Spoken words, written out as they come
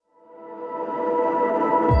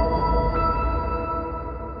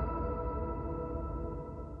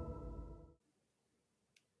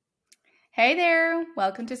Hey there,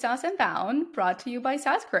 welcome to SaaS Unbound, brought to you by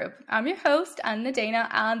SaaS Group. I'm your host, Anna Dana,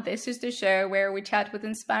 and this is the show where we chat with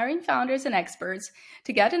inspiring founders and experts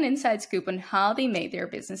to get an inside scoop on how they made their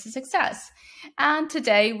business a success. And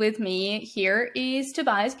today with me here is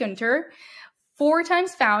Tobias Günther, 4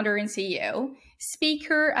 times founder and CEO,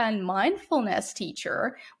 speaker and mindfulness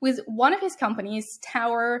teacher, with one of his companies,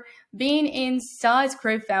 Tower, being in SaaS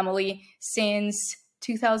Group family since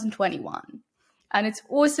 2021. And it's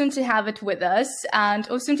awesome to have it with us and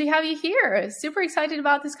awesome to have you here. Super excited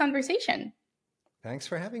about this conversation. Thanks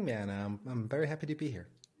for having me, Anna. I'm very happy to be here.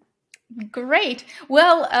 Great.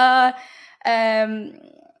 Well, an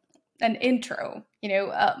intro,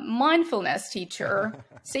 mindfulness teacher,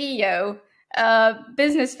 CEO,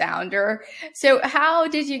 business founder. So how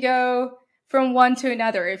did you go from one to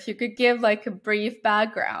another? If you could give like a brief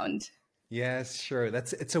background. Yes, sure.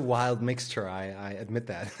 It's a wild mixture. I admit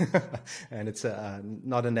that, and it's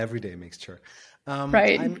not an everyday mixture.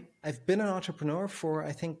 Right. I've been an entrepreneur for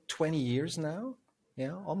I think 20 years now.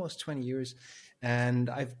 Yeah, almost 20 years, and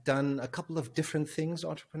I've done a couple of different things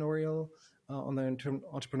entrepreneurial on the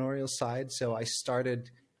entrepreneurial side. So I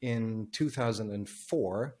started in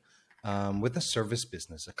 2004 with a service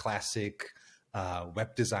business, a classic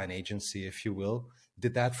web design agency, if you will.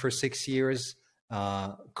 Did that for 6 years.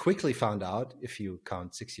 Quickly found out, if you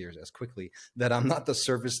count 6 years as quickly, that I'm not the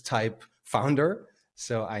service type founder.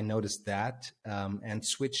 So I noticed that and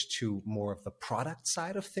switched to more of the product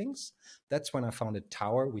side of things. That's when I founded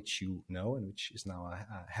Tower, which you know, and which is now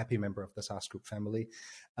a happy member of the SaaS Group family.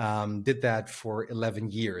 Did that for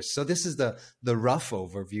 11 years. So this is the rough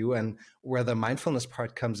overview. And where the mindfulness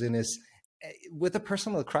part comes in is with a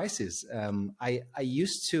personal crisis. I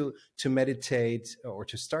used to meditate or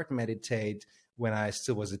to start meditate when I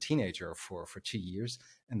still was a teenager for 2 years.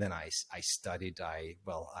 And then I studied, I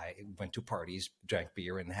went to parties, drank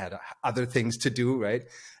beer and had other things to do, right,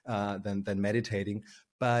 than meditating.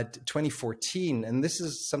 But 2014, and this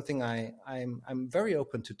is something I'm very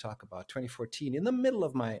open to talk about, 2014, in the middle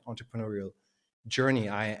of my entrepreneurial journey,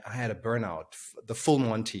 I had a burnout, the full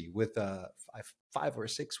Monty with 5 or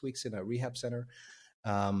 6 weeks in a rehab center.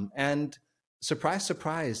 And surprise,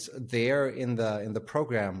 surprise, there in the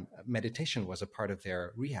program, meditation was a part of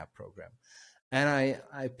their rehab program. And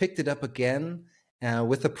I picked it up again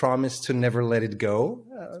with the promise to never let it go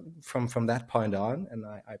from that point on. And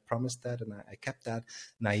I promised that and I kept that.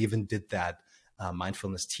 And I even did that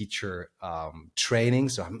mindfulness teacher training.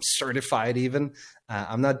 So I'm certified even.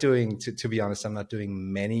 I'm not doing, to be honest, I'm not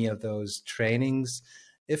doing many of those trainings.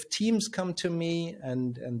 If teams come to me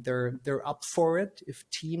and they're up for it, if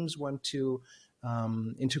teams want to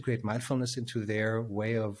integrate mindfulness into their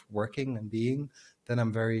way of working and being, then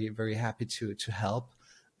I'm very, very happy to help.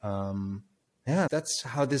 That's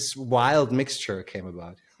how this wild mixture came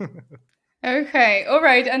about. Okay, all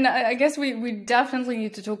right. And I guess we definitely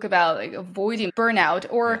need to talk about like avoiding burnout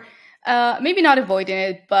or maybe not avoiding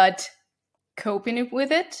it, but coping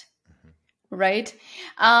with it. Right.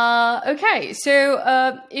 Okay.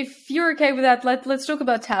 So if you're okay with that, let's talk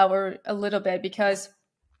about Tower a little bit, because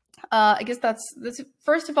I guess that's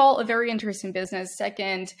first of all a very interesting business.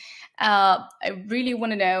 Second, I really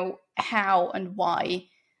want to know how and why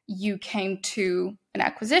you came to an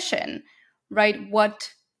acquisition, right?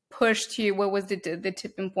 What pushed you? What was the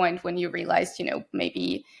tipping point when you realized,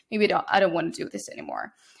 maybe I don't want to do this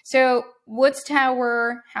anymore? So what's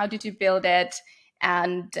Tower? How did you build it?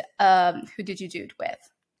 And who did you do it with?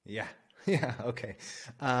 Yeah, okay.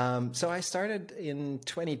 So I started in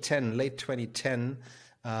 2010, late 2010,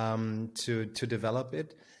 to develop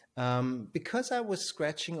it because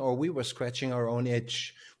we were scratching our own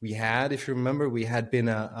itch. We had, if you remember, we had been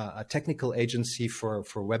a technical agency for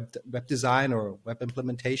web design or web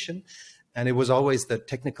implementation, and it was always the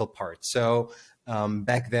technical part. So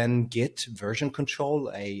back then, Git, version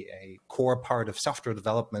control, a core part of software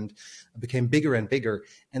development, became bigger and bigger.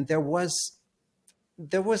 And there was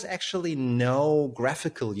actually no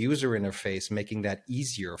graphical user interface making that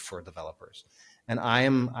easier for developers. And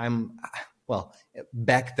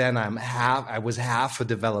back then I was half a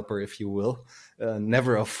developer, if you will,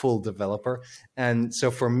 never a full developer. And so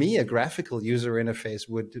for me, a graphical user interface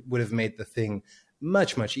would have made the thing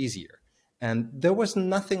much, much easier. And there was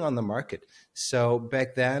nothing on the market. So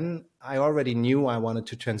back then, I already knew I wanted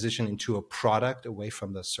to transition into a product away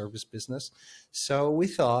from the service business. So we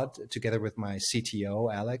thought, together with my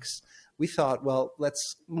CTO, Alex, well,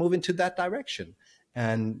 let's move into that direction.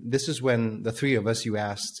 And this is when the three of us, you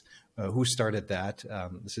asked, who started that.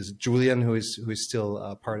 This is Julian, who is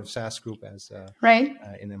still part of SaaS Group as Right.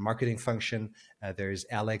 in the marketing function. There's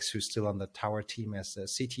Alex, who's still on the Tower team as the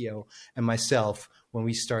CTO, and myself when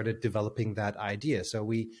we started developing that idea. So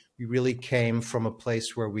we really came from a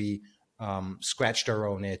place where we scratched our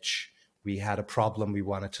own itch. We had a problem we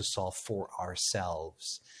wanted to solve for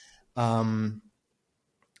ourselves. We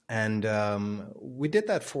did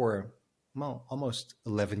that for almost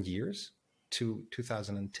 11 years, to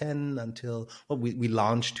 2010 until we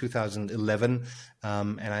launched 2011,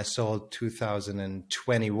 and I sold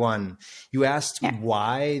 2021. You asked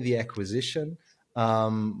why the acquisition.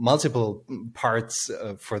 Multiple parts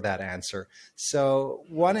for that answer. So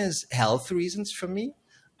one is health reasons for me.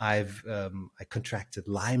 I contracted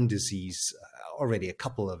Lyme disease already a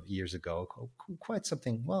couple of years ago, quite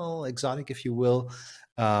something, exotic, if you will,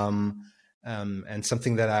 and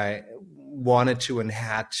something that I wanted to and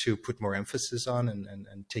had to put more emphasis on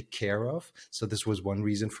and take care of. So this was one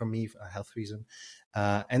reason for me, a health reason.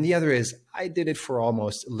 And the other is I did it for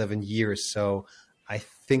almost 11 years. So I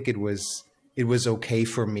think it was okay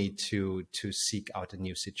for me to seek out a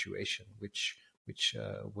new situation, which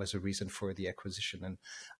was a reason for the acquisition. And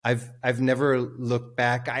I've never looked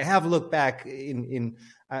back. I have looked back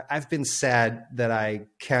I've been sad that I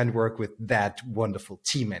can't work with that wonderful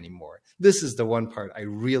team anymore. This is the one part I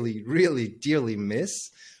really, really dearly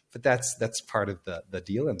miss, but that's part of the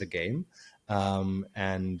deal and the game. I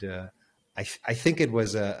think it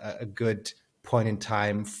was a good point in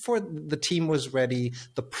time for the team was ready,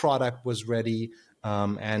 the product was ready.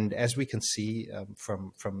 And as we can see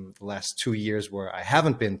from the last 2 years where I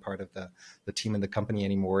haven't been part of the team and the company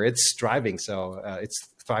anymore, it's thriving. So it's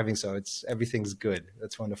thriving. So everything's good.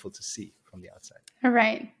 That's wonderful to see from the outside. All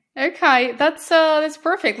right. Okay. That's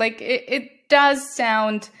perfect. Like it does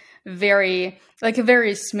sound very like a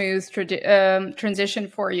very smooth transition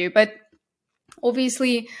for you, but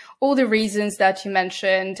obviously all the reasons that you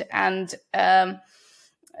mentioned and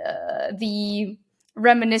the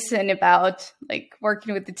reminiscent about like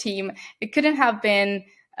working with the team, it couldn't have been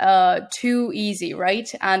too easy,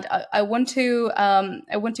 right? And I want to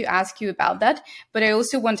ask you about that, but I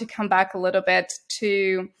also want to come back a little bit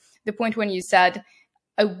to the point when you said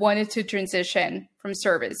I wanted to transition from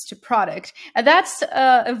service to product, and that's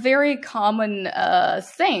a very common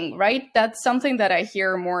thing, right? That's something that I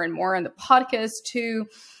hear more and more on the podcast too.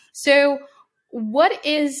 So, what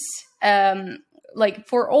is like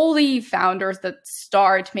for all the founders that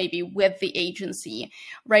start maybe with the agency,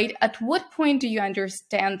 right? At what point do you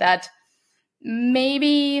understand that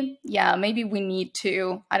maybe we need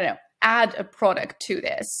to, I don't know, add a product to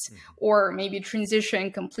this or maybe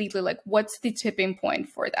transition completely? Like what's the tipping point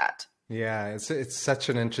for that? Yeah, it's such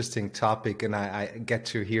an interesting topic, and I get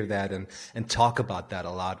to hear that and talk about that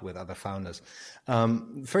a lot with other founders.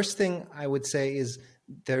 First thing I would say is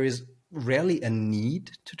there is rarely a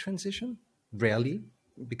need to transition. Rarely,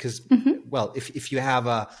 because well, if you have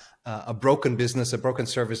a broken business, a broken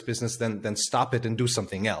service business, then stop it and do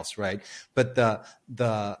something else, right? But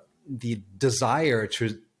the desire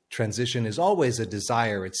to transition is always a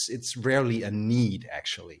desire. It's rarely a need,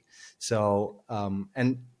 actually. So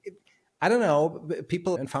I don't know,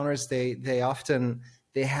 people and founders they often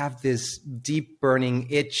have this deep burning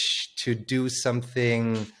itch to do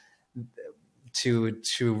something, to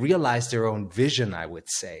realize their own vision, I would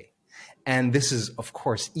say. And this is, of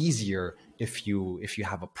course, easier if you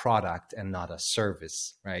have a product and not a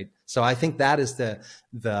service, right? So I think that is the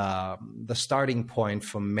starting point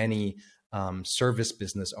for many service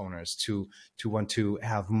business owners to want to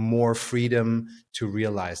have more freedom to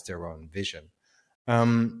realize their own vision.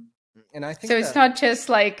 And I think so. It's not just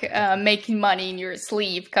like making money in your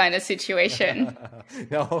sleep kind of situation.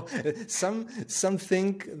 No, some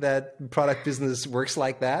think that product business works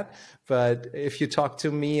like that. But if you talk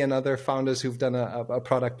to me and other founders who've done a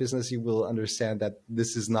product business, you will understand that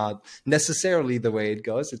this is not necessarily the way it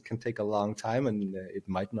goes. It can take a long time, and it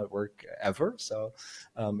might not work ever. So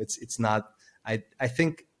it's not. I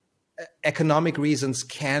think economic reasons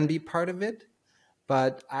can be part of it,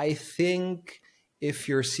 but I think if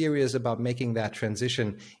you're serious about making that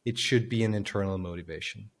transition, it should be an internal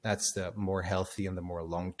motivation. That's the more healthy and the more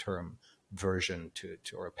long-term version to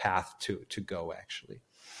or a path to go, actually.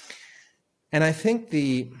 And I think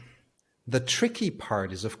the tricky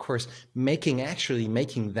part is, of course, making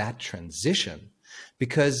that transition,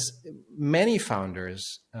 because many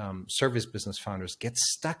founders, service business founders, get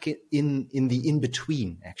stuck in the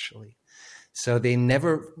in-between, actually. So they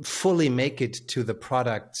never fully make it to the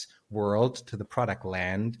product world, to the product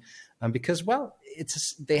land, because, well,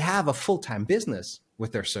 they have a full-time business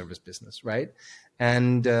with their service business, right?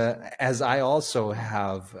 And as I also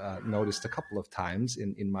have noticed a couple of times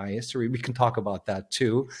in my history, we can talk about that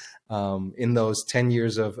too. In those 10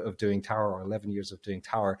 years of doing Tower, or 11 years of doing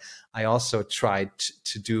Tower, I also tried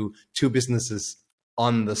to do two businesses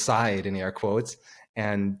on the side, in air quotes.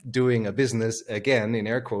 And doing a business, again, in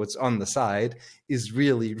air quotes, on the side is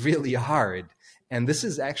really, really hard. And this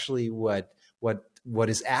is actually what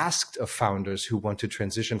is asked of founders who want to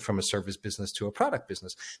transition from a service business to a product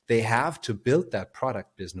business. They have to build that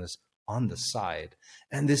product business on the side.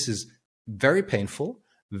 And this is very painful,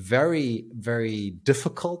 very, very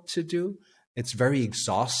difficult to do. It's very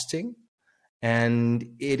exhausting.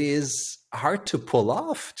 And it is hard to pull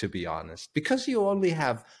off, to be honest, because you only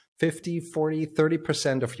have 50, 40,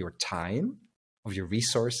 30% of your time, of your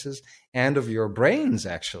resources, and of your brains,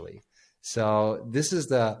 actually. So this is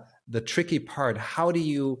the tricky part. How do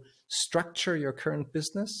you structure your current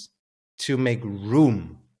business to make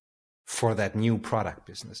room for that new product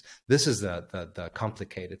business? This is the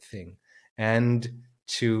complicated thing. And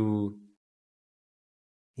to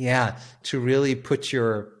really put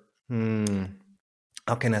your,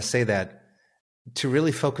 how can I say that? To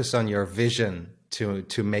really focus on your vision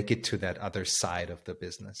to make it to that other side of the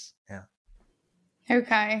business. Yeah.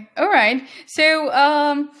 Okay. All right. So,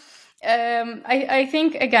 I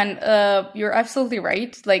think again, you're absolutely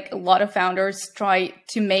right. Like a lot of founders try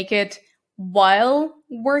to make it while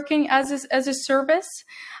working as a service.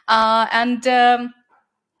 And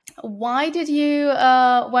why did you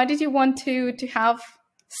want to have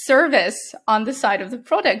service on the side of the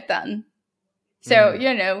product then? So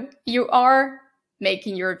you are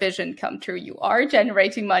making your vision come true. You are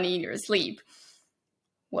generating money in your sleep.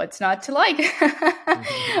 What's not to like?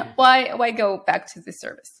 Why go back to the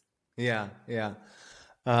service? Yeah.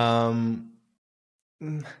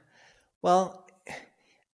 Well,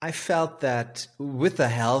 I felt that with the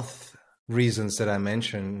health reasons that I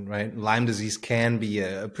mentioned, right? Lyme disease can be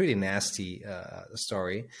a pretty nasty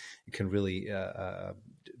story. It can really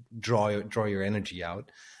draw your energy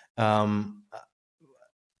out.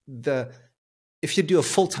 If you do a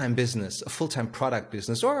full-time business, a full-time product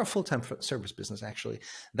business, or a full-time service business, actually,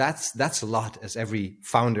 that's a lot, as every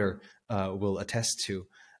founder will attest to.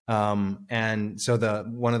 And so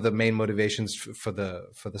one of the main motivations for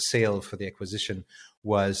the sale, for the acquisition,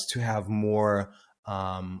 was to have more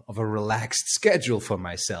of a relaxed schedule for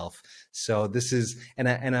myself. So this is and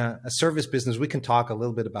a service business. We can talk a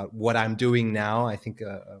little bit about what I'm doing now. I think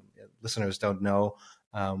listeners don't know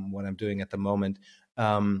what I'm doing at the moment.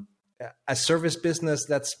 A service business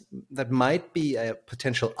that might be a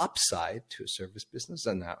potential upside to a service business,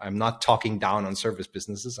 and I'm not talking down on service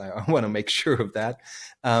businesses. I want to make sure of that.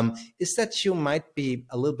 Is that you might be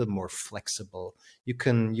a little bit more flexible. I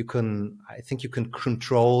think you can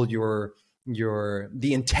control the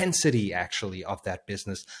intensity actually of that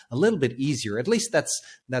business a little bit easier. At least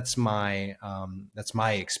that's my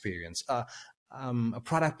experience. A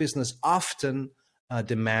product business often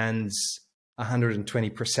demands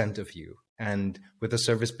 120% of you. And with a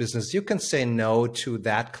service business, you can say no to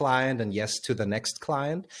that client and yes to the next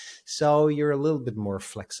client. So you're a little bit more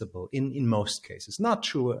flexible in most cases. Not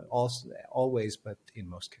true always, but in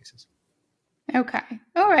most cases. Okay.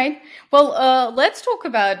 All right. Well, let's talk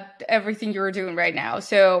about everything you're doing right now.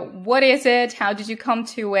 So what is it? How did you come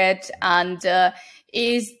to it? And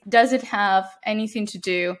does it have anything to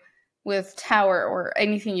do with Tower or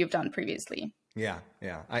anything you've done previously? Yeah.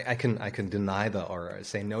 I can deny or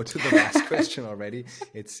say no to the last question already.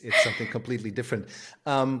 It's something completely different.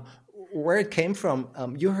 Where it came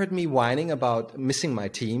from, you heard me whining about missing my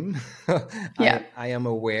team. Yeah. I am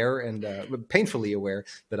aware and painfully aware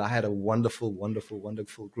that I had a wonderful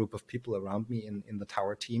group of people around me in the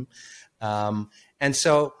Tower team. And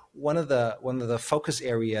so one of the focus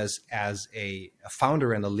areas as a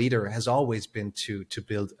founder and a leader has always been to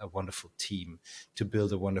build a wonderful team, to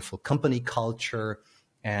build a wonderful company culture.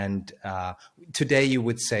 And today you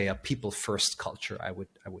would say a people first culture, I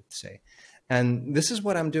would say. And this is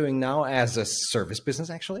what I'm doing now as a service business,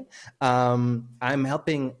 actually. I'm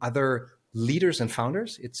helping other leaders and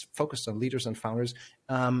founders. It's focused on leaders and founders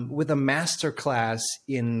with a masterclass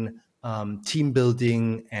in team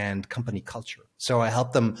building and company culture. So I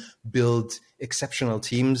help them build exceptional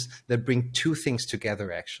teams that bring two things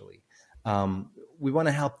together, actually. We want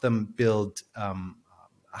to help them build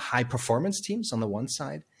high performance teams on the one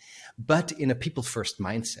side, but in a people first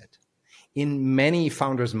mindset. in many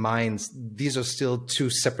founders' minds, these are still two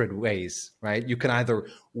separate ways, right? You can either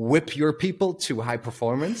whip your people to high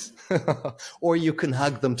performance or you can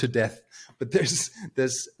hug them to death. But there's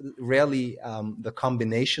rarely the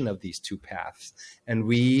combination of these two paths. And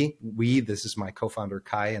we, this is my co-founder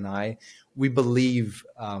Kai and I, we believe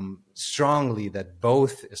strongly that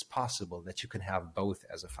both is possible, that you can have both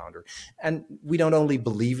as a founder. And we don't only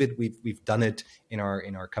believe it, we've done it in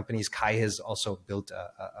our companies. Kai has also built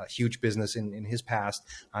a huge business in his past,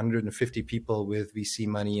 150 people with VC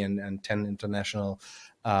money and 10 international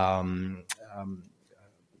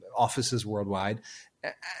offices worldwide,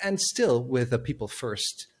 and still with a people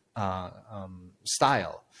first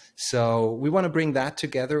style. So we want to bring that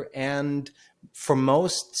together. And for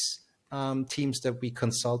most teams that we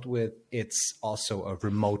consult with, it's also a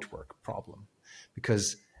remote work problem,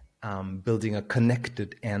 because building a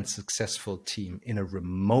connected and successful team in a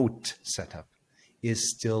remote setup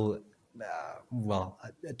is still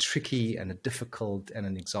a tricky and a difficult and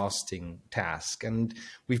an exhausting task. And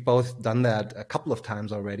we've both done that a couple of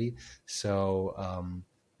times already. So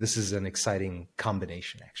this is an exciting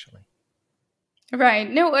combination, actually.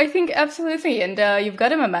 Right. No, I think absolutely. And you've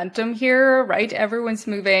got a momentum here, right? Everyone's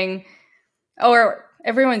moving, or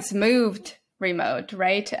everyone's moved remote,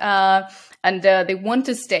 right? And they want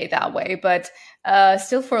to stay that way. But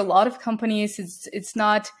still, for a lot of companies, it's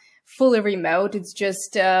not fully remote. It's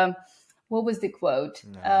just, what was the quote?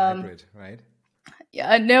 Hybrid, right?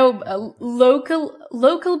 Yeah, no,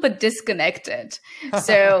 local but disconnected.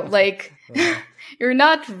 So like you're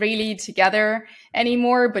not really together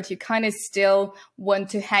anymore, but you kind of still want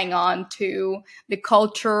to hang on to the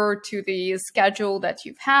culture, to the schedule that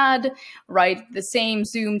you've had, right? The same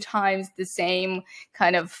Zoom times, the same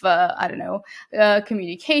kind of,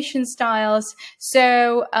 communication styles.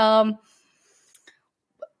 So,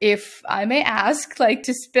 if I may ask, like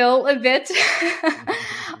to spill a bit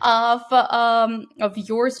of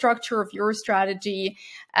your structure, of your strategy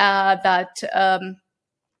that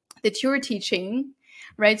you're teaching,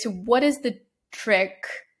 right? So, what is the trick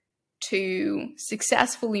to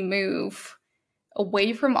successfully move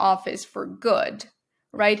away from office for good,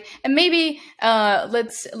 right? And maybe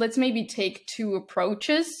let's maybe take two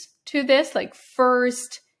approaches to this. Like,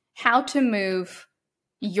 first, how to move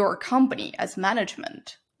your company as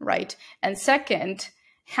management, right? And second,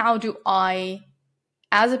 how do I,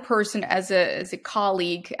 as a person, as a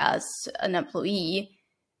colleague, as an employee,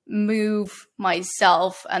 move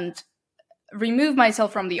myself and remove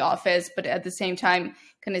myself from the office, but at the same time,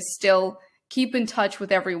 kind of still keep in touch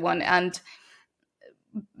with everyone and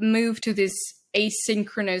move to this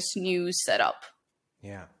asynchronous new setup?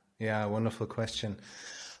 Yeah, wonderful question.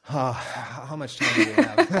 How much time do we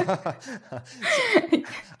have?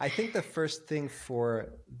 I think the first thing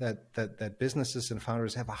for that businesses and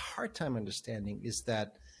founders have a hard time understanding is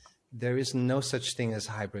that there is no such thing as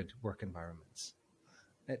hybrid work environments.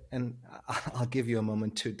 And I'll give you a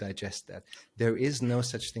moment to digest that. There is no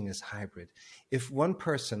such thing as hybrid. If one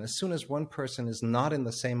person, as soon as one person is not in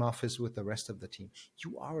the same office with the rest of the team,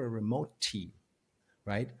 you are a remote team.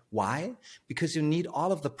 Right? Why? Because you need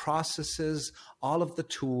all of the processes, all of the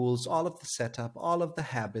tools, all of the setup, all of the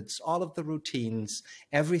habits, all of the routines.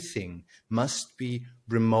 Everything must be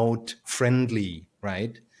remote friendly,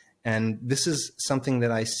 right? And this is something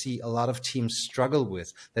that I see a lot of teams struggle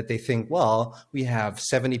with, that they think, well, we have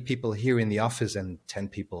 70 people here in the office and 10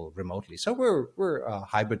 people remotely. So we're a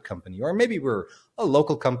hybrid company, or maybe we're a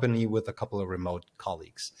local company with a couple of remote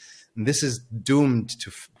colleagues. And this is doomed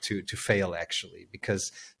to fail, actually,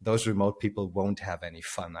 because those remote people won't have any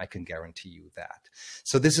fun. I can guarantee you that.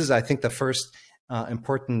 So this is, I think, the first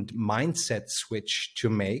important mindset switch to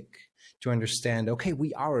make, to understand, okay,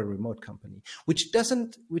 we are a remote company, which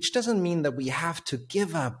doesn't mean that we have to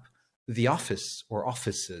give up the office or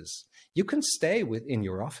offices. You can stay within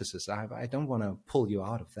your offices. I don't want to pull you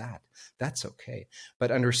out of that. That's okay.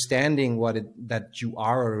 But understanding that you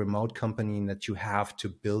are a remote company and that you have to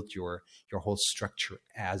build your whole structure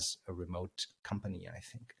as a remote company, I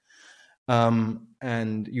think.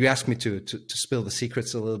 And you asked me to spill the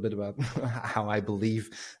secrets a little bit about how I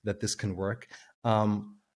believe that this can work.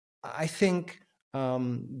 I think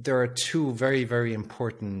there are two very, very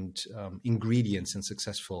important ingredients in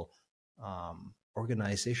successful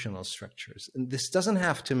organizational structures. And this doesn't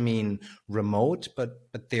have to mean remote,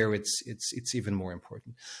 but there it's even more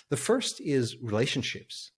important. The first is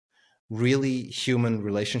relationships, really human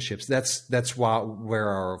relationships. That's where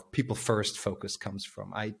our people first focus comes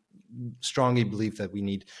from. I strongly believe that we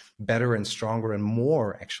need better and stronger and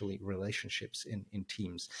more, actually, relationships in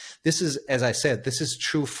teams. This is, as I said, this is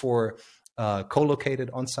true for co-located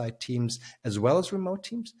on-site teams as well as remote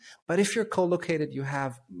teams. But if you're co-located, you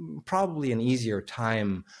have probably an easier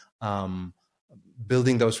time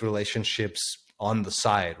building those relationships on the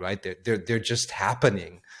side, right? They're just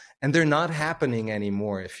happening, and they're not happening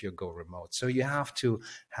anymore if you go remote. So you have to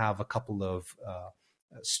have a couple of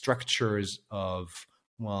structures of,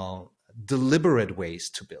 well, deliberate ways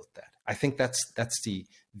to build that. I think that's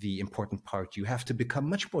the important part. You have to become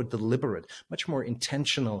much more deliberate, much more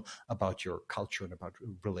intentional about your culture and about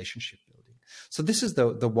relationship building. So this is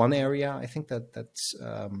the one area I think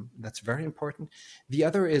that's very important. The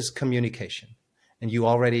other is communication. And you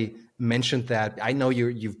already mentioned that. I know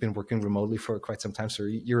you've been working remotely for quite some time, so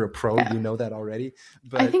you're a pro. Yeah. You know that already.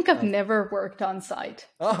 But I think I've never worked on site.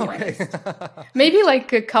 Oh, okay. Maybe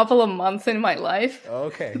like a couple of months in my life.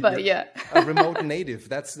 Okay. But yeah. A remote native.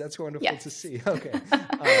 That's wonderful yes. to see. Okay.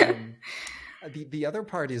 The other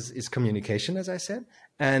part is communication, as I said,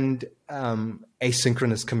 and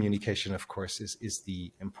asynchronous communication, of course, is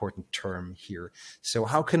the important term here. So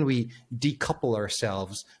how can we decouple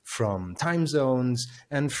ourselves from time zones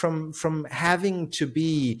and from having to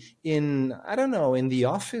be in, I don't know, in the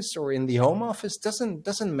office or in the home office?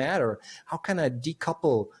 Doesn't matter. How can I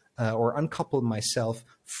decouple or uncouple myself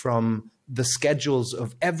from the schedules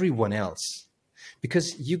of everyone else?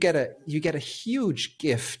 Because you get a huge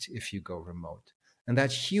gift if you go remote. And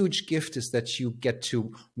that huge gift is that you get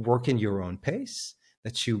to work in your own pace,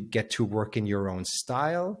 that you get to work in your own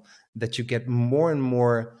style, that you get more and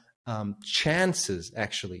more chances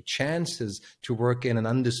to work in an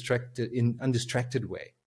undistracted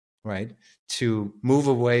way, right? To move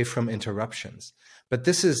away from interruptions. But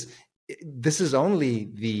this is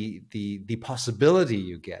only the possibility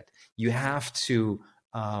you get. You have to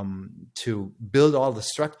build all the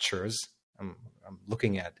structures. I'm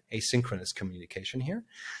looking at asynchronous communication here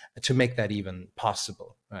to make that even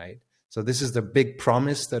possible, right? So this is the big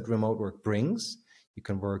promise that remote work brings. You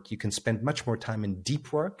can spend much more time in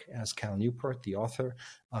deep work, as Cal Newport, the author,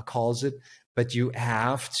 calls it, but you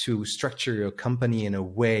have to structure your company in a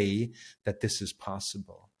way that this is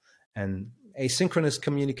possible. And asynchronous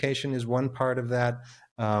communication is one part of that.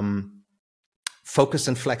 Focus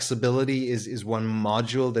and flexibility is one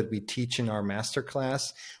module that we teach in our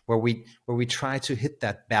masterclass, where we try to hit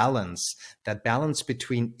that balance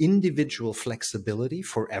between individual flexibility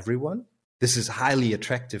for everyone. This is highly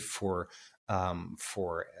attractive for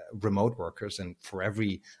remote workers and for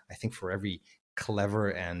every clever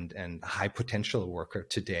and high potential worker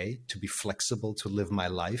today, to be flexible, to live my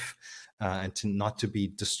life, and to not to be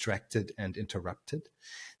distracted and interrupted.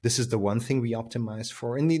 This is the one thing we optimize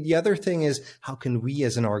for. And the other thing is, how can we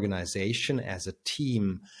as an organization, as a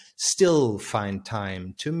team, still find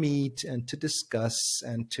time to meet and to discuss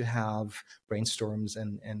and to have brainstorms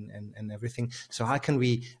and everything? So how can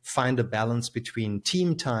we find a balance between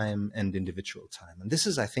team time and individual time? And this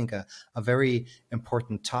is, I think, a very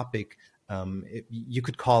important topic. You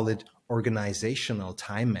could call it organizational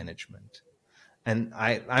time management. And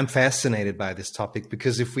I'm fascinated by this topic,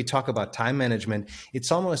 because if we talk about time management,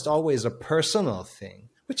 it's almost always a personal thing,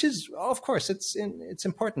 which is, of course, it's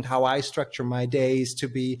important how I structure my days to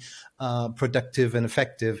be productive and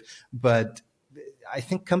effective. But I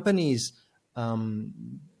think companies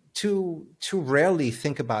too rarely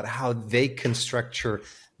think about how they can structure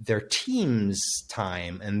their team's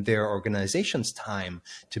time and their organization's time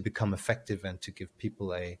to become effective and to give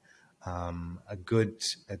people a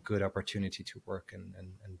good opportunity to work and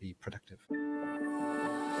be productive.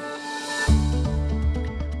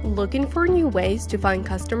 Looking for new ways to find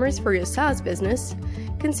customers for your SaaS business?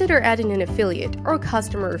 Consider adding an affiliate or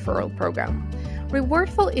customer referral program.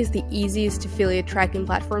 Rewardful is the easiest affiliate tracking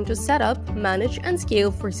platform to set up, manage, and scale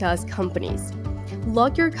for SaaS companies.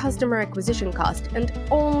 Log your customer acquisition cost and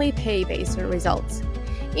only pay based on results.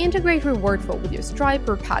 Integrate Rewardful with your Stripe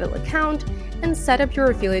or Paddle account and set up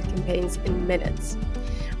your affiliate campaigns in minutes.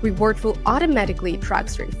 Rewardful automatically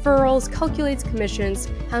tracks referrals, calculates commissions,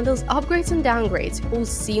 handles upgrades and downgrades all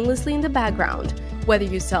seamlessly in the background, whether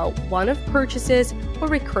you sell one-off purchases or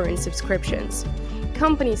recurring subscriptions.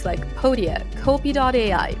 Companies like Podia,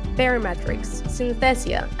 Copy.ai, Barometrics,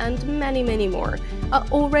 Synthesia, and many, many more are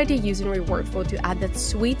already using Rewardful to add that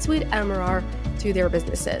sweet MRR to their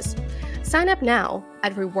businesses. Sign up now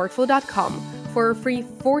at rewardful.com for a free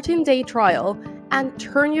 14-day trial and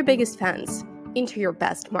turn your biggest fans into your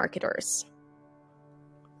best marketers.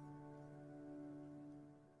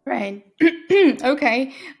 Right.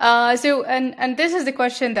 Okay. So this is the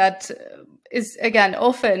question that is, again,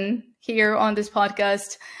 often here on this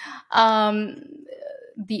podcast.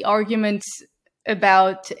 The argument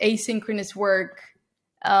about asynchronous work,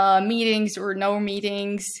 meetings or no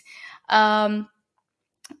meetings. And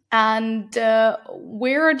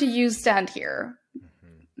where do you stand here?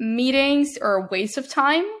 Meetings are a waste of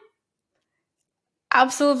time.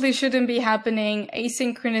 Absolutely shouldn't be happening.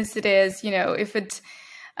 Asynchronous it is.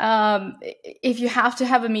 If you have to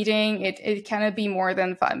have a meeting, it cannot be more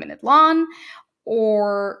than 5 minutes long,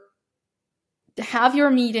 or have your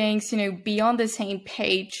meetings, be on the same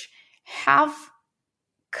page, have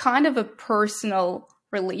kind of a personal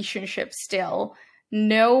relationship still,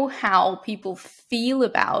 know how people feel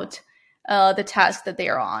about the task that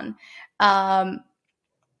they're on.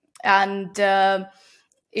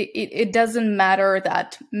 It doesn't matter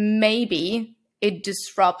that maybe it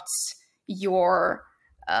disrupts your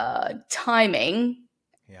timing.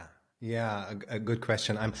 Yeah, a good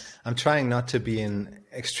question. I'm trying not to be an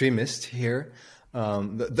extremist here.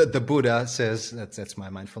 The Buddha says, that's my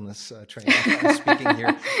mindfulness training I'm speaking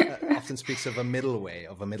here, often speaks of a middle way,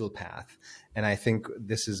 of a middle path, and I think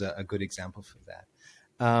this is a good example for that.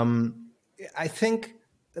 I think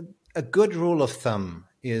a good rule of thumb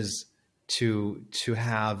is to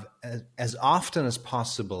have as often as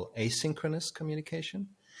possible asynchronous communication,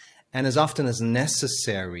 and as often as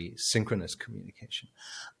necessary, synchronous communication.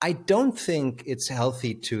 I don't think it's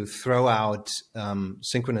healthy to throw out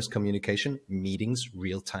synchronous communication, meetings,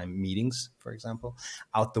 real-time meetings, for example,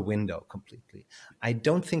 out the window completely. I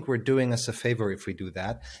don't think we're doing us a favor if we do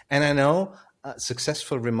that. And I know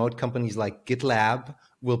successful remote companies like GitLab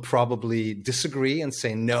will probably disagree and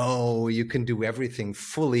say, no, you can do everything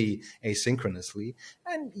fully asynchronously.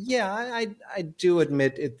 And yeah, I do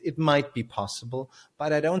admit it might be possible,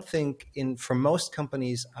 but I don't think for most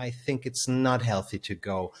companies, I think it's not healthy to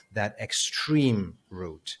go that extreme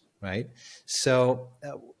route, right? So,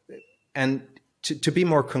 and to be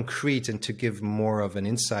more concrete and to give more of an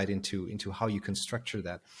insight into how you can structure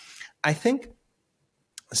that, I think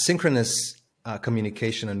synchronous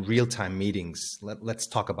communication and real-time meetings. Let's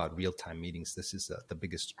talk about real-time meetings. This is the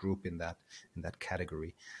biggest group in that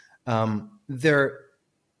category. They're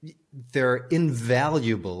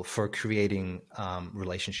invaluable for creating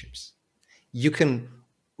relationships. You can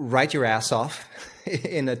write your ass off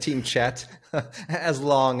in a team chat as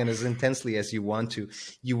long and as intensely as you want to.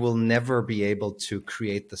 You will never be able to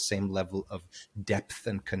create the same level of depth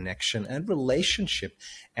and connection and relationship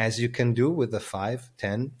as you can do with a 5,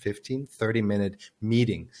 10, 15, 30-minute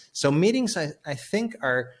meeting. So meetings, I think,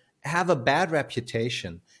 have a bad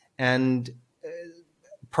reputation, and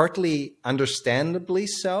partly understandably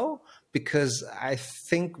so, because I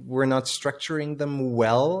think we're not structuring them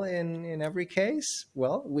well in every case.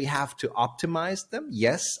 Well, we have to optimize them.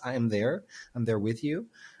 Yes, I'm there with you.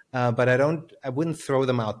 But I wouldn't throw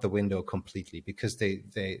them out the window completely, because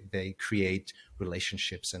they create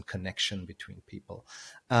relationships and connection between people.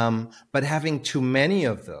 But having too many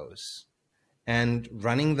of those and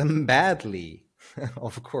running them badly,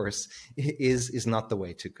 of course, is not the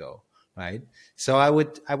way to go. Right. So I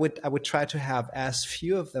would try to have as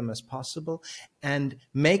few of them as possible, and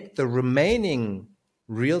make the remaining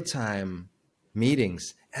real-time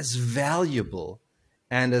meetings as valuable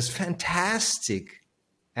and as fantastic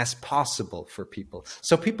as possible for people.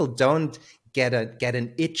 So people don't get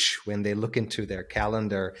an itch when they look into their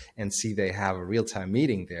calendar and see they have a real-time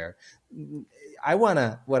meeting there.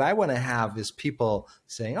 What I want to have is people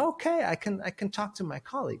saying, okay, I can talk to my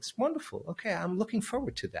colleagues. Wonderful. Okay, I'm looking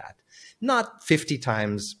forward to that. Not 50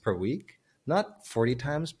 times per week, not 40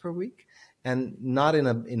 times per week, and not in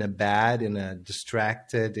a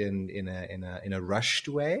distracted, in a rushed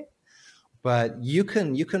way. But you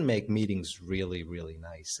can make meetings really, really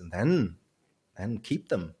nice, and then keep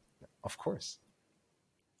them, of course.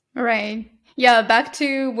 Right. Yeah, back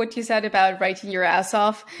to what you said about writing your ass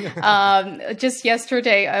off. Just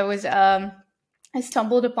yesterday, I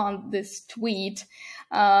stumbled upon this tweet,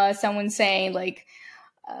 someone saying, like,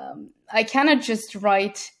 I cannot just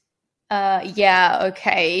write, yeah,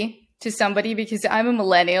 okay, to somebody, because I'm a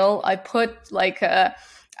millennial. I put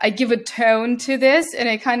I give a tone to this, and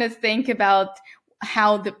I kind of think about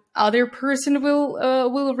how the other person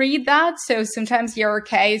will read that. So sometimes your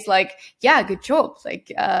okay is like, yeah, good job,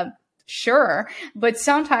 like, sure. But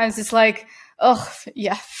sometimes it's like, oh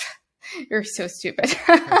yeah, you're so stupid.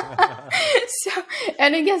 So,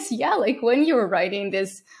 and I guess, yeah, like when you're writing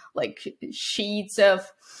this like sheets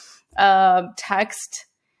of text,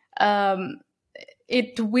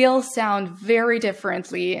 it will sound very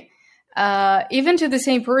differently, even to the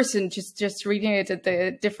same person, just reading it at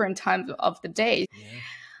the different times of the day.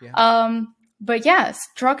 Yeah. But yeah,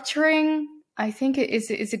 structuring, I think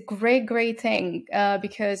is a great thing,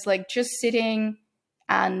 because like just sitting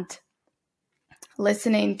and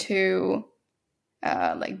listening to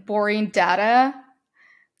like boring data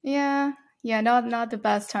Yeah. Yeah, not the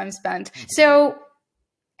best time spent. So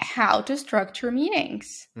how to structure meetings,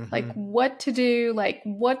 like what to do, like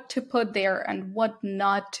what to put there and what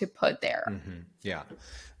not to put there. Yeah,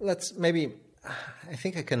 let's maybe. I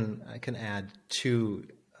think I can add two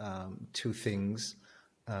things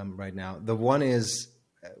right now. The one is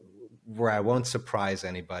where I won't surprise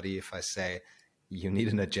anybody if I say you need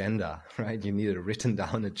an agenda, right? You need a written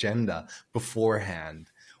down agenda beforehand.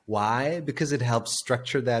 Why? Because it helps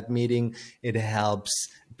structure that meeting. It helps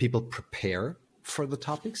people prepare for the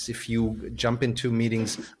topics. If you jump into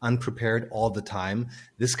meetings unprepared all the time,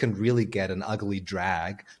 this can really get an ugly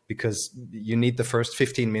drag because you need the first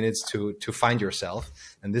 15 minutes to find yourself.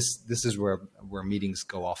 And this is where meetings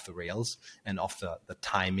go off the rails and off the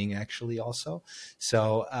timing actually also.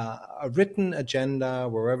 So a written agenda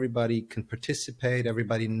where everybody can participate,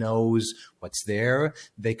 everybody knows what's there.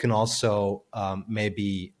 They can also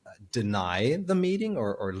maybe deny the meeting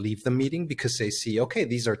or leave the meeting because they see, okay,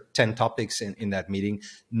 these are 10 topics in that meeting.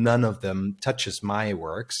 None of them touches my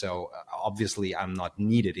work. So obviously I'm not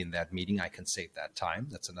needed in that meeting. I can save that time.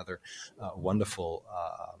 That's another wonderful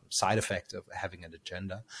side effect of having an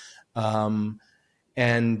agenda.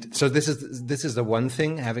 And so this is the one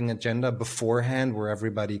thing, having an agenda beforehand where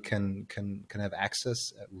everybody can have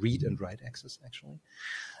access, read and write access actually.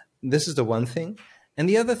 This is the one thing. And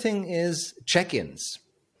the other thing is check-ins.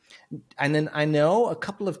 And then I know a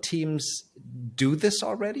couple of teams do this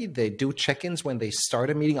already. They do check-ins when they start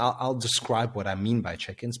a meeting. I'll describe what I mean by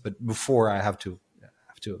check-ins, but before I have to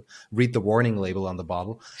read the warning label on the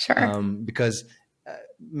bottle. Sure. Because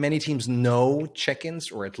many teams know check-ins,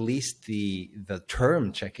 or at least the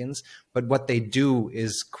term check-ins, but what they do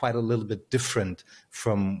is quite a little bit different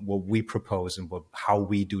from what we propose and how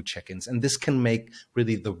we do check-ins. And this can make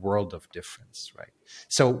really the world of difference, right?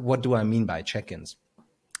 So what do I mean by check-ins?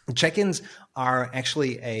 Check-ins are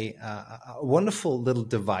actually a wonderful little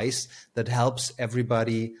device that helps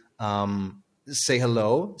everybody say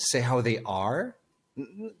hello, say how they are.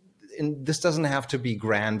 And this doesn't have to be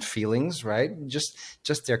grand feelings, right? Just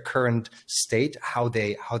their current state, how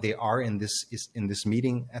they are in this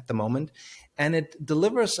meeting at the moment, and it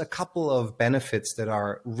delivers a couple of benefits that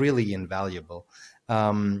are really invaluable.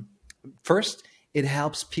 First, it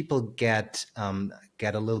helps people get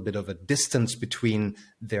a little bit of a distance between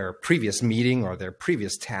their previous meeting or their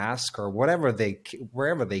previous task or wherever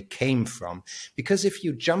they came from. Because if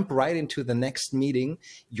you jump right into the next meeting,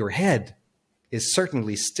 your head is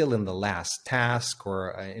certainly still in the last task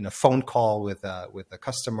or in a phone call with a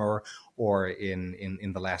customer or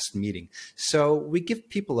in the last meeting. So we give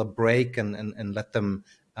people a break and let them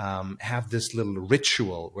have this little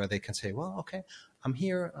ritual where they can say, well, okay, I'm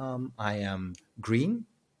here. I am green,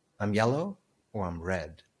 I'm yellow, or I'm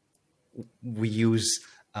red. We use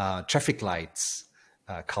traffic lights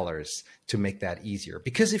colors to make that easier.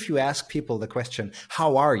 Because if you ask people the question,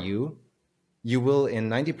 how are you? You will, in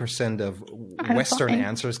 90% of Western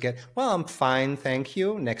answers, get, well, I'm fine, thank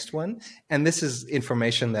you. Next one. And this is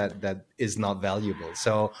information that is not valuable.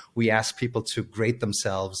 So we ask people to grade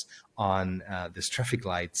themselves on this traffic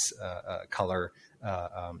lights color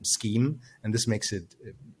scheme. And this makes it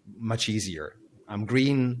much easier. I'm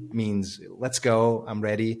green means let's go, I'm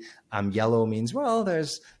ready. I'm yellow means, well,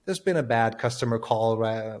 there's been a bad customer call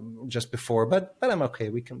just before, but I'm okay.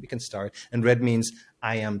 We can start. And red means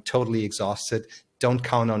I am totally exhausted. Don't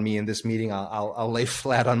count on me in this meeting. I'll lay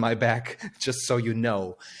flat on my back, just so you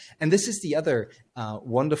know. And this is the other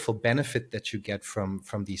wonderful benefit that you get from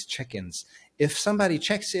these check-ins. If somebody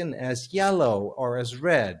checks in as yellow or as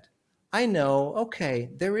red, I know, okay,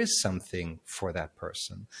 there is something for that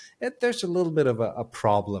person. There's a little bit of a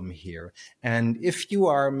problem here. And if you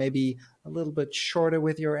are maybe a little bit shorter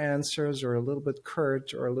with your answers or a little bit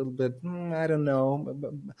curt or a little bit, I don't know,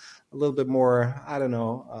 a little bit more, I don't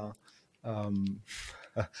know,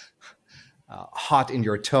 hot in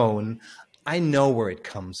your tone, I know where it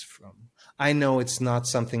comes from. I know it's not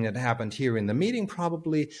something that happened here in the meeting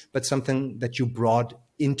probably, but something that you brought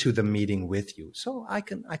into the meeting with you. So I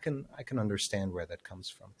can understand where that comes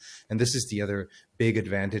from. And this is the other big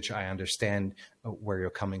advantage. I understand where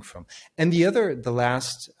you're coming from. And the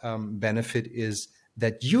last benefit is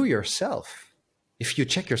that you yourself, if you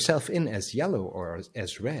check yourself in as yellow or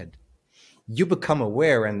as red, you become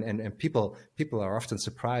aware, and people are often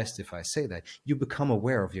surprised if I say that, you become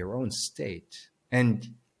aware of your own state.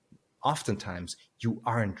 And oftentimes you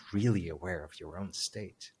aren't really aware of your own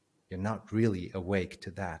state. You're not really awake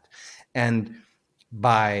to that. And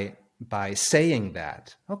by saying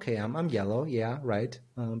that, okay, I'm yellow, yeah, right,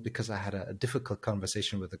 because I had a difficult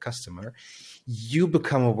conversation with a customer, you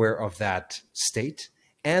become aware of that state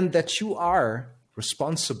and that you are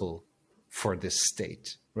responsible for this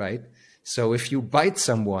state, right? So if you bite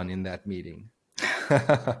someone in that meeting,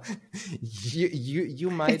 you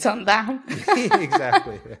might, it's on them.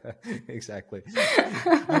 exactly.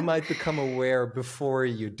 You might become aware before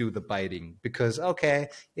you do the biting, because okay,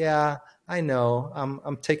 yeah, I know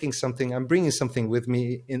I'm taking something, I'm bringing something with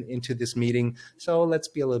me into this meeting, so let's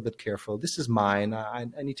be a little bit careful. This is mine. I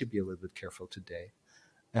need to be a little bit careful today.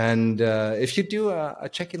 And if you do a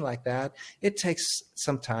check-in like that, it takes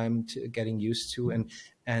some time to getting used to,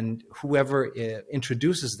 and whoever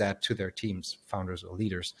introduces that to their teams, founders or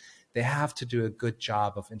leaders, they have to do a good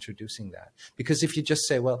job of introducing that. Because if you just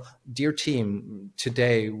say, well, dear team,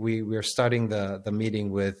 today we're starting the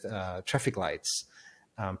meeting with traffic lights,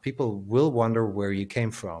 people will wonder where you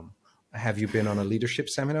came from. Have you been on a leadership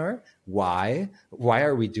seminar? Why? Why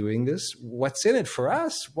are we doing this? What's in it for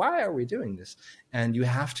us? Why are we doing this? And you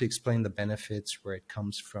have to explain the benefits, where it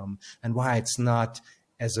comes from, and why it's not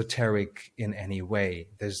esoteric in any way.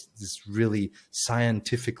 There's this really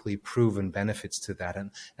scientifically proven benefits to that,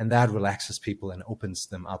 and that relaxes people and opens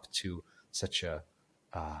them up to such a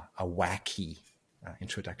wacky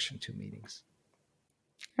introduction to meetings.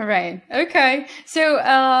 All right. Okay. So,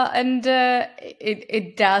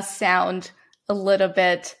 it does sound a little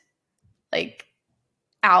bit like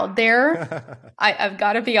out there. I've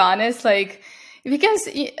got to be honest, like, because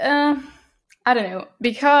I don't know,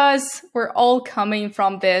 because we're all coming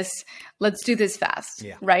from this, let's do this fast,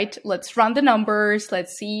 right? Let's run the numbers.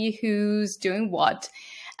 Let's see who's doing what.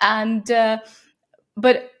 And,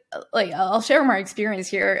 but like, I'll share my experience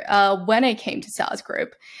here. When I came to SaaS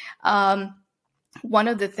Group, one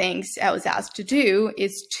of the things I was asked to do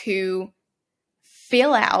is to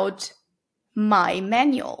fill out my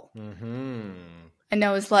manual. Mm-hmm. And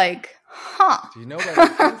I was like, huh. Do you know where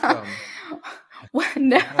that came from?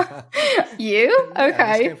 No. You? Okay.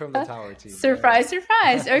 Yeah, this came from the tower team. Surprise,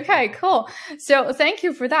 surprise. Okay, cool. So thank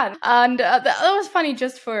you for that. And that was funny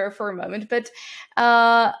just for a moment. But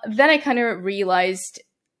then I kind of realized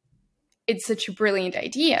it's such a brilliant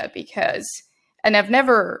idea because... And I've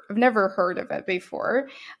never heard of it before,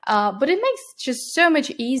 but it makes it just so much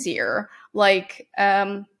easier. Like,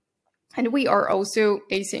 and we are also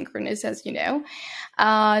asynchronous, as you know.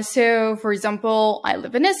 So, for example, I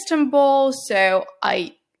live in Istanbul, so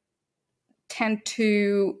I tend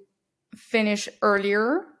to finish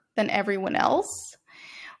earlier than everyone else,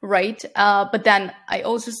 right? But then I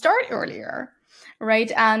also start earlier,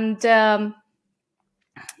 right? And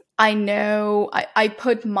I know I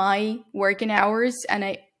put my working hours,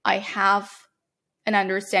 and I have an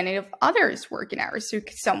understanding of others' working hours. So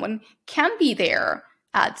someone can be there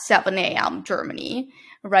at 7 a.m. Germany,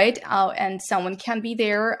 right? And someone can be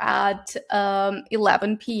there at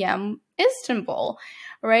 11 p.m. Istanbul,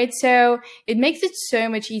 right? So it makes it so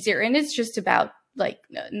much easier. And it's just about, like,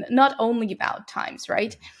 not only about times,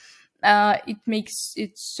 right? It makes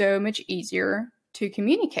it so much easier to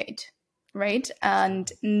communicate, right?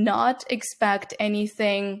 And not expect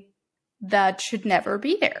anything that should never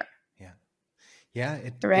be there. Yeah.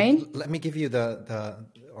 Right. Let me give you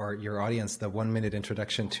or your audience, the 1-minute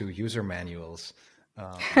introduction to user manuals.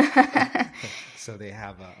 So they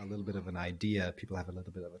have a little bit of an idea. People have a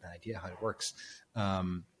little bit of an idea how it works.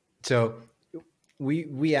 So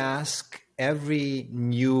we ask every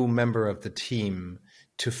new member of the team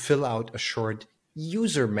to fill out a short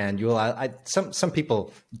user manual. Some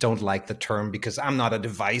people don't like the term because I'm not a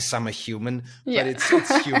device, I'm a human, but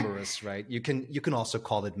it's humorous, right? You can also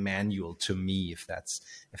call it manual to me if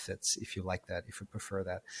you like that, if you prefer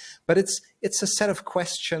that. But it's a set of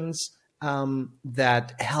questions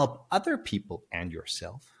that help other people and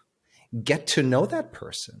yourself get to know that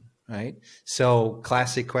person, right? So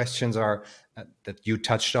classic questions are that you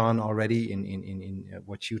touched on already in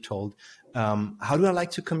what you told. How do I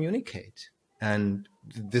like to communicate? And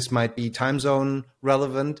this might be time zone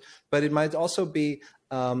relevant, but it might also be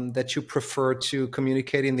that you prefer to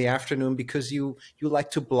communicate in the afternoon because you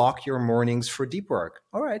like to block your mornings for deep work.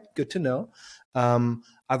 All right, good to know.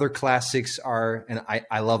 Other classics are, and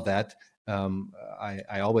I love that.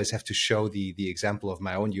 I always have to show the example of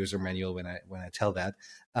my own user manual when I tell that.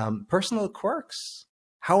 Personal quirks.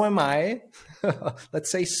 How am I,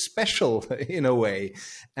 let's say, special in a way?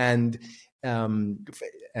 And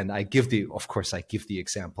I give the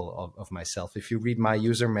example of myself. If you read my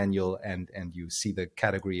user manual and you see the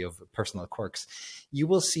category of personal quirks, you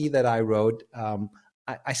will see that I wrote,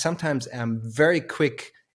 I sometimes am very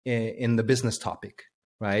quick in the business topic,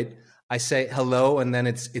 right? I say hello and then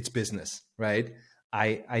it's business, right?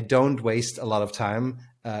 I don't waste a lot of time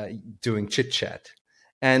doing chit chat.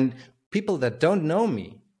 And people that don't know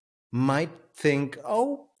me might think,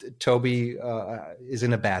 oh, Toby is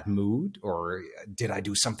in a bad mood, or did I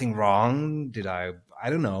do something wrong? I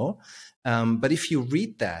don't know. But if you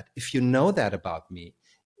read that, if you know that about me,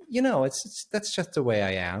 that's just the way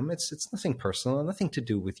I am. It's nothing personal, nothing to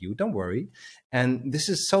do with you. Don't worry. And this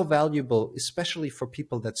is so valuable, especially for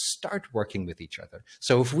people that start working with each other.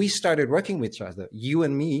 So if we started working with each other, you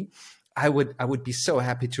and me, I would be so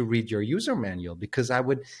happy to read your user manual, because I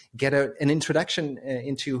would get an introduction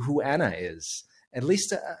into who Anna is. At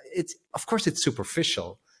least of course it's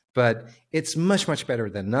superficial, but it's much, much better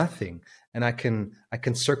than nothing. And I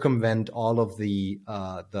can circumvent all of the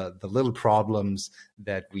little problems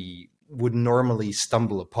that we would normally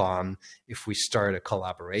stumble upon if we start a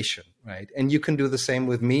collaboration, right? And you can do the same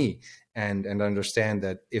with me, and understand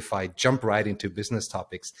that if I jump right into business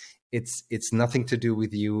topics, it's nothing to do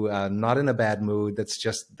with you, not in a bad mood. That's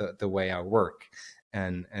just the way I work.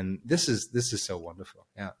 And this is so wonderful.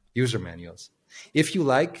 Yeah. User manuals. If you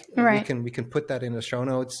like, right. we can put that in the show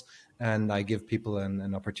notes, and I give people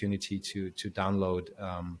an opportunity to download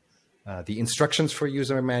the instructions for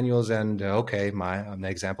user manuals. And an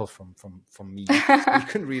example from me. So you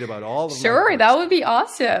can read about all of Sure, that would be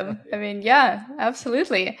awesome. I mean, yeah,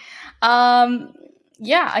 absolutely.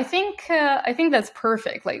 Yeah, I think that's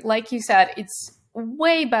perfect. Like you said, it's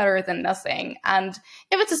way better than nothing. And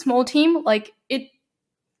if it's a small team,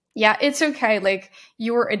 it's okay. Like,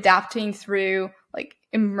 you're adapting through, like,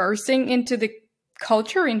 immersing into the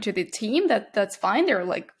culture, into the team. That's fine. There are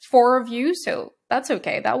like 4 of you, so that's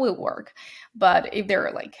okay. That will work. But if there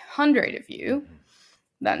are like 100 of you,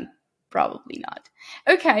 then probably not.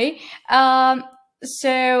 Okay.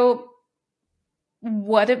 So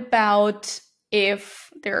what about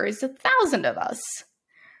if there is 1,000 of us?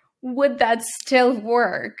 Would that still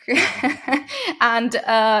work? And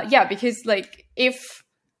because like, if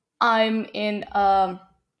I'm in a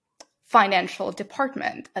financial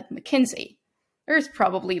department at McKinsey, there's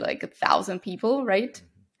probably like 1,000 people, right?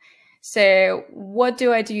 So what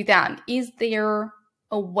do I do then? Is there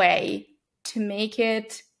a way to make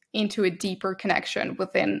it into a deeper connection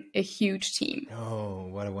within a huge team? Oh,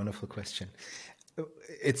 what a wonderful question.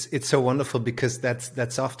 It's so wonderful, because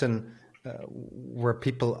that's often where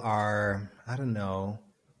people are, I don't know,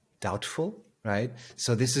 doubtful, right?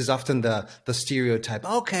 So this is often the stereotype.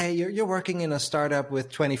 Okay, you're working in a startup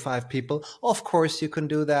with 25 people. Of course you can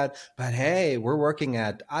do that. But hey, we're working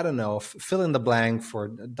at, I don't know, fill in the blank for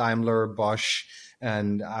Daimler, Bosch,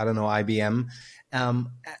 and I don't know, IBM.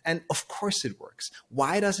 And of course it works.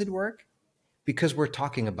 Why does it work? Because we're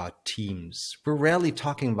talking about teams. We're rarely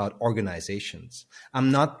talking about organizations.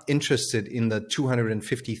 I'm not interested in the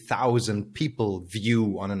 250,000 people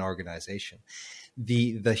view on an organization.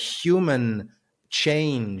 The human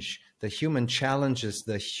change, the human challenges,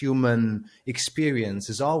 the human experience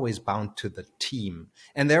is always bound to the team.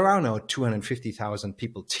 And there are no 250,000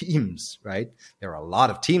 people teams, right? There are a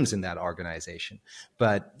lot of teams in that organization.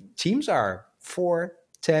 But teams are 4,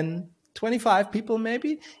 10, 25 people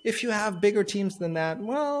maybe. If you have bigger teams than that,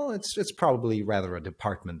 well, it's probably rather a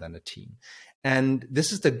department than a team. And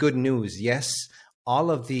this is the good news. Yes,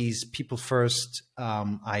 all of these people first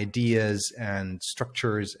ideas and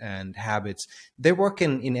structures and habits, they work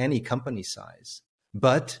in any company size.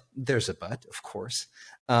 But there's a but, of course.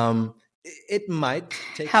 It might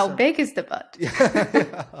take How big is the but?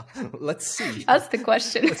 Let's see. That's the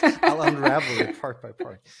question. I'll unravel it part by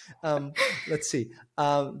part. Let's see.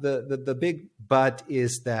 The big but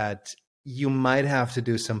is that you might have to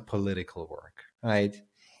do some political work, right?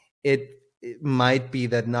 It might be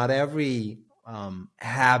that not every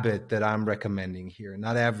habit that I'm recommending here,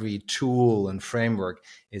 not every tool and framework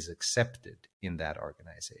is accepted in that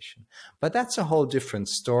organization. But that's a whole different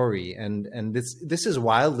story. And this is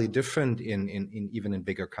wildly different in even in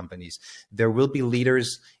bigger companies. There will be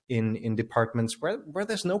leaders in departments where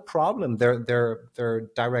there's no problem. Their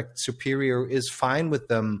direct superior is fine with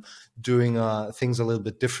them doing things a little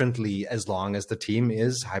bit differently, as long as the team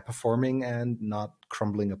is high performing and not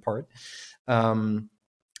crumbling apart.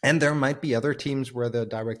 And there might be other teams where the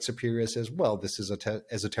direct superior says, well, this is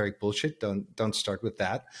esoteric bullshit. Don't start with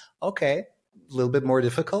that. Okay, a little bit more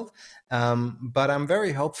difficult. But I'm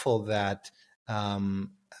very hopeful that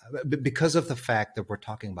because of the fact that we're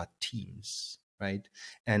talking about teams, right?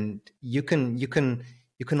 And you can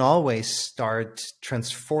always start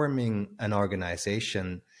transforming an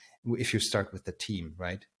organization if you start with the team,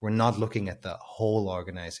 right? We're not looking at the whole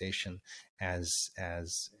organization as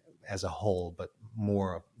a whole, but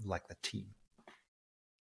more like the team.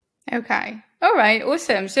 Okay. All right.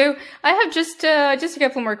 Awesome. So I have just a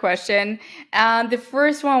couple more questions. And the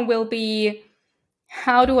first one will be,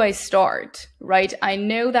 how do I start? Right. I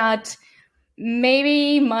know that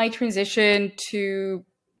maybe my transition to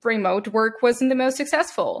remote work wasn't the most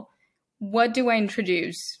successful. What do I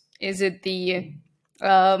introduce? Is it the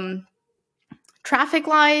traffic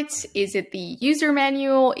lights? Is it the user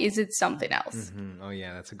manual? Is it something else? Oh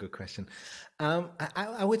yeah, that's a good question.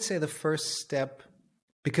 I would say the first step,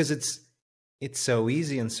 because it's so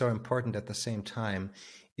easy and so important at the same time,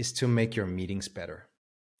 is to make your meetings better.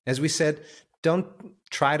 As we said, don't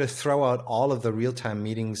try to throw out all of the real-time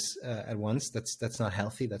meetings at once. That's not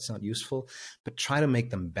healthy. That's not useful. But try to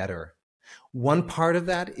make them better. One part of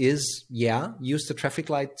that is, use the traffic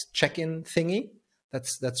light check-in thingy.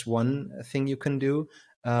 That's one thing you can do.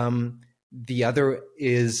 The other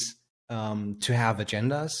is to have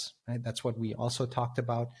agendas. Right? That's what we also talked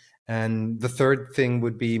about. And the third thing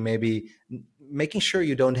would be maybe making sure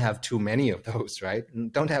you don't have too many of those, right?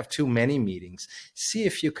 Don't have too many meetings. See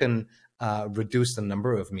if you can reduce the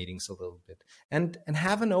number of meetings a little bit, and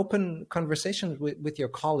have an open conversation with your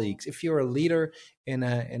colleagues. If you're a leader in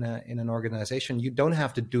an organization, you don't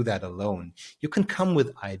have to do that alone. You can come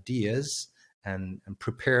with ideas and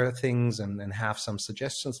prepare things and have some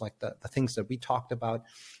suggestions like the things that we talked about,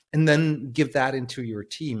 and then give that into your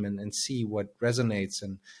team and see what resonates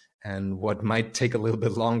and what might take a little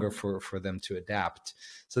bit longer for them to adapt.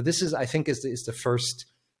 So this is, I think, is the first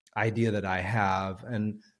idea that I have.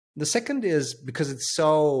 And the second is, because it's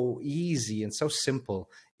so easy and so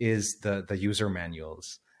simple, is the user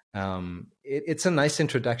manuals. It's a nice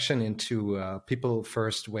introduction into people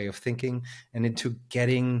first way of thinking and into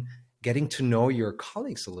getting to know your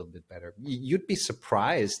colleagues a little bit better. You'd be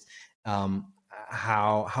surprised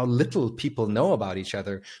how little people know about each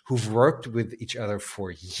other who've worked with each other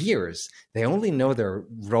for years. They only know their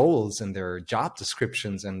roles and their job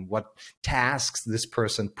descriptions and what tasks this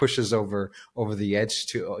person pushes over the edge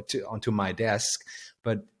onto my desk.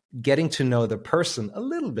 But getting to know the person a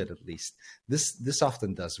little bit, at least, this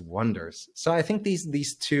often does wonders. So I think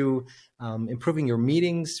these two, improving your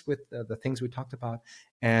meetings with the things we talked about,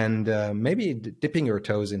 and maybe dipping your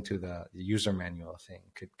toes into the user manual thing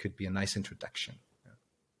could be a nice introduction.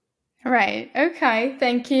 Right. Okay.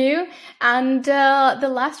 Thank you. And the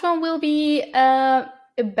last one will be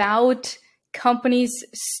about companies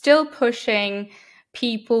still pushing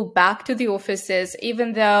people back to the offices,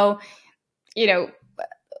 even though,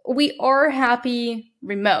 we are happy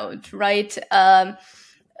remote, right?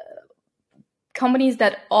 Companies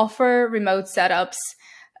that offer remote setups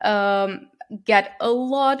get a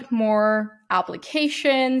lot more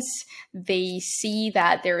applications. They see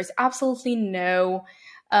that there is absolutely no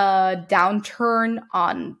downturn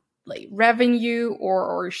on like revenue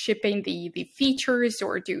or shipping the features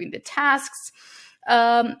or doing the tasks.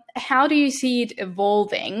 How do you see it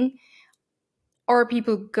evolving? Are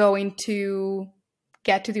people going to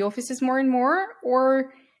get to the offices more and more,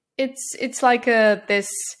 or it's like this,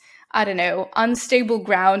 I don't know, unstable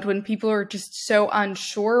ground when people are just so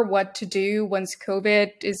unsure what to do once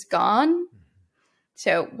COVID is gone?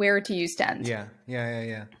 So where do you stand? Yeah.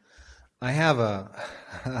 I have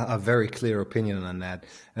a very clear opinion on that,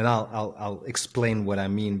 and I'll explain what I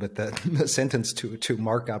mean. But the sentence to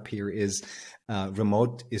mark up here is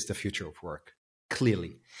remote is the future of work.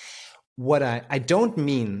 Clearly, what I don't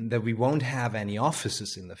mean that we won't have any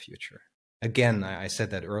offices in the future. Again, I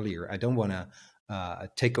said that earlier. I don't want to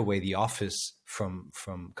take away the office from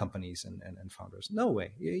companies and founders. No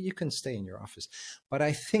way. You can stay in your office, but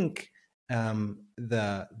I think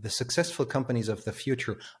the successful companies of the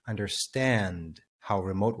future understand how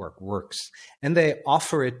remote work works, and they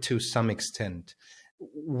offer it to some extent.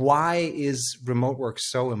 Why is remote work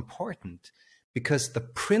so important? Because the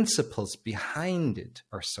principles behind it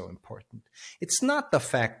are so important. It's not the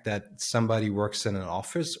fact that somebody works in an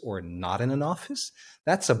office or not in an office.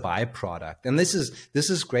 That's a byproduct. And this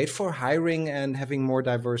is great for hiring and having more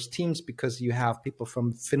diverse teams, because you have people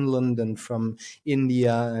from Finland and from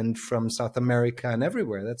India and from South America and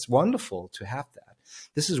everywhere. That's wonderful to have that.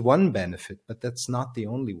 This is one benefit, but that's not the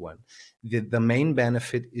only one. The main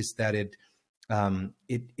benefit is that it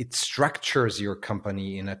structures your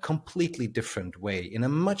company in a completely different way, in a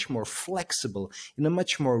much more flexible, in a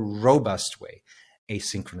much more robust way.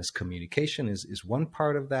 Asynchronous communication is one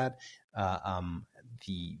part of that.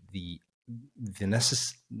 The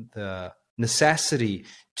necessity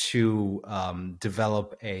to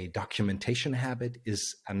develop a documentation habit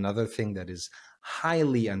is another thing that is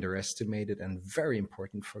highly underestimated and very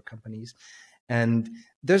important for companies. And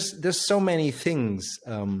there's so many things.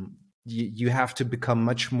 You have to become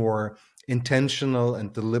much more intentional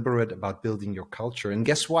and deliberate about building your culture. And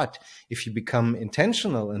guess what? If you become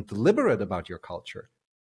intentional and deliberate about your culture,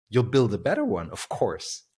 you'll build a better one, of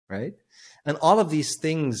course, right? And all of these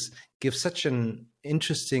things give such an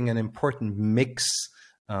interesting and important mix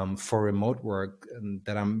for remote work,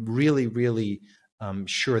 that I'm really, really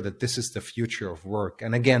sure that this is the future of work.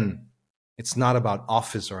 And again, it's not about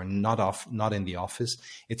office or not in the office.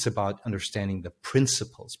 It's about understanding the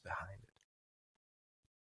principles behind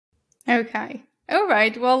it. Okay. All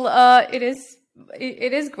right. Well, it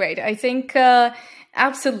is great. I think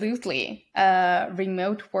absolutely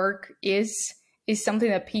remote work is something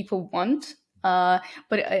that people want. But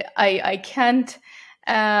I can't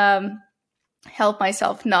help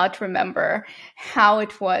myself not remember how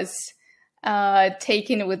it was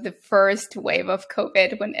taken with the first wave of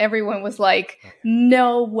COVID, when everyone was like,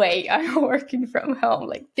 no way I'm working from home.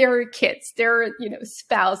 Like, there are kids, there are,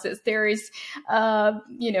 spouses, there is,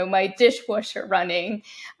 my dishwasher running,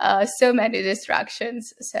 so many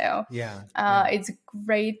distractions. So it's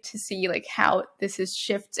great to see like how this is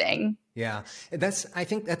shifting. Yeah, I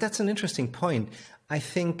think that's an interesting point. I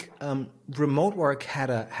think remote work had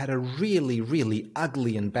a really, really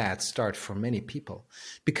ugly and bad start for many people,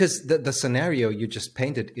 because the scenario you just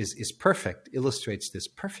painted is perfect, illustrates this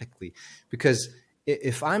perfectly. Because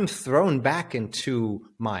if I'm thrown back into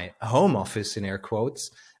my home office, in air quotes,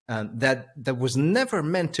 that was never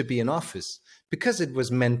meant to be an office, because it was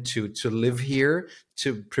meant to live here,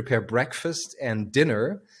 to prepare breakfast and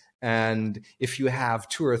dinner. And if you have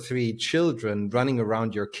 2 or 3 children running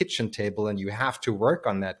around your kitchen table and you have to work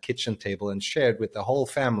on that kitchen table and share it with the whole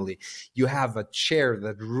family, you have a chair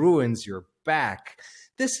that ruins your back.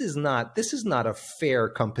 This is not a fair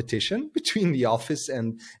competition between the office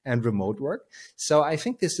and remote work. So I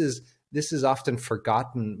think this is often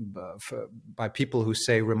forgotten by people who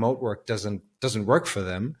say remote work doesn't work for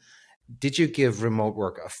them. Did you give remote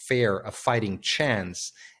work a fighting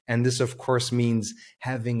chance? And this, of course, means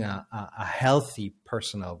having a healthy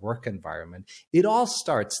personal work environment. It all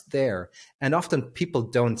starts there. And often people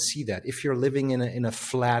don't see that. If you're living in a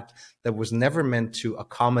flat that was never meant to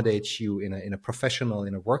accommodate you in a professional,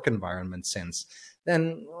 in a work environment sense,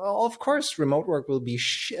 then, well, of course, remote work will be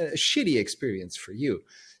a shitty experience for you.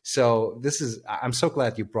 So I'm so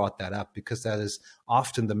glad you brought that up, because that is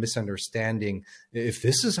often the misunderstanding. If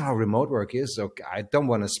this is how remote work is, okay, I don't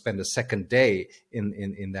want to spend a second day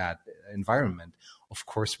in that environment. Of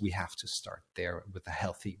course, we have to start there with a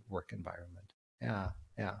healthy work environment. Yeah,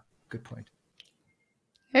 good point.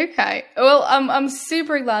 Okay. Well, I'm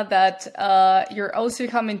super glad that you're also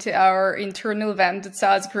coming to our internal event at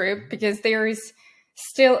SaaS Group, because there is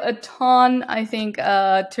still a ton, I think,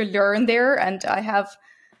 to learn there, and I have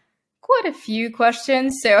quite a few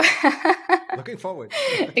questions, so looking forward.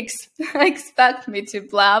 Expect me to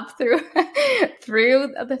blab through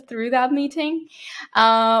that meeting.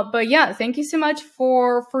 But yeah, thank you so much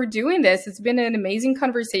for doing this. It's been an amazing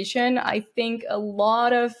conversation. I think a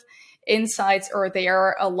lot of insights are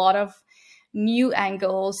there, a lot of new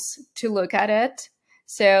angles to look at it.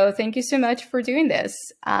 So thank you so much for doing this,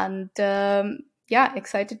 and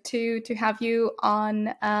excited to have you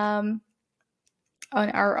on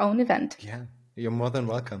our own event. Yeah, you're more than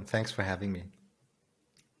welcome. Thanks for having me.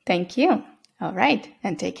 Thank you. All right,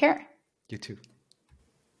 and take care. You too.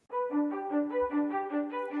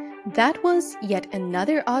 That was yet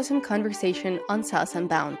another awesome conversation on SaaS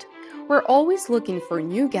Unbound. We're always looking for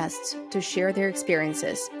new guests to share their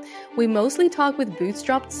experiences. We mostly talk with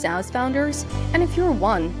bootstrapped SaaS founders, and if you're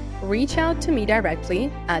one, reach out to me directly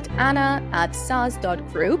at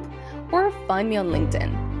anna@saas.group or find me on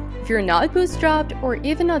LinkedIn. If you're not bootstrapped or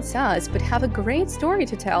even not SaaS but have a great story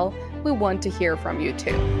to tell, we want to hear from you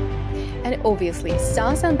too. And obviously,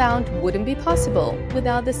 SaaS Unbound wouldn't be possible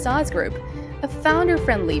without the SaaS Group, a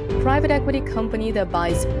founder-friendly private equity company that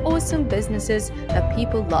buys awesome businesses that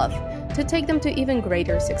people love to take them to even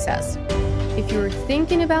greater success. If you're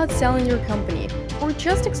thinking about selling your company or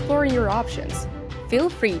just exploring your options,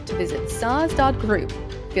 feel free to visit saas.group,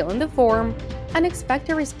 fill in the form, and expect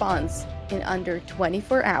a response in under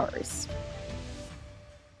 24 hours.